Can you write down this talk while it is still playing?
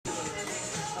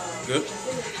Good.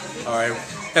 All right.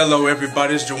 Hello,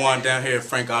 everybody. It's Jawan down here at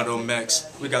Frank Auto Max.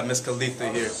 We got Miss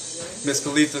Khalitha here. Miss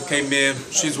Khalitha came in.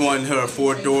 She's wanting her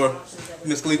 4-door.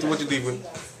 Miss Khalitha, what'd you leave with?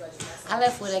 I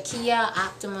left with a Kia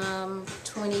Optimum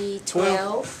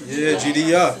 2012. Yeah,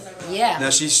 GDR. Yeah. Now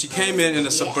she came in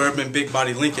a suburban big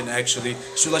body Lincoln actually.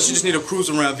 She just need a cruise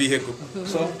around vehicle.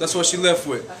 So that's what she left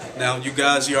with. Now you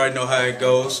guys, you already know how it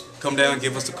goes. Come down,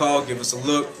 give us a call, give us a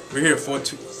look. We're here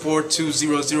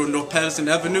 4200 North Patterson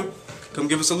Avenue. Come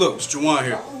give us a look. It's Jawan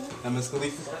here. Now Miss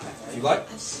Khalitha, if you like,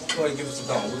 go ahead and give us a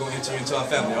call. We're gonna enter you into our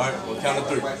family, alright? We'll count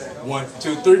to 3. 1,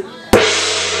 2, 3.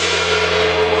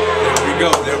 There we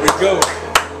go, there we go.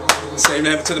 Same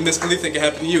happened to the Miss Khalitha, it can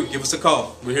happen to you. Give us a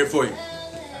call. We're here for you.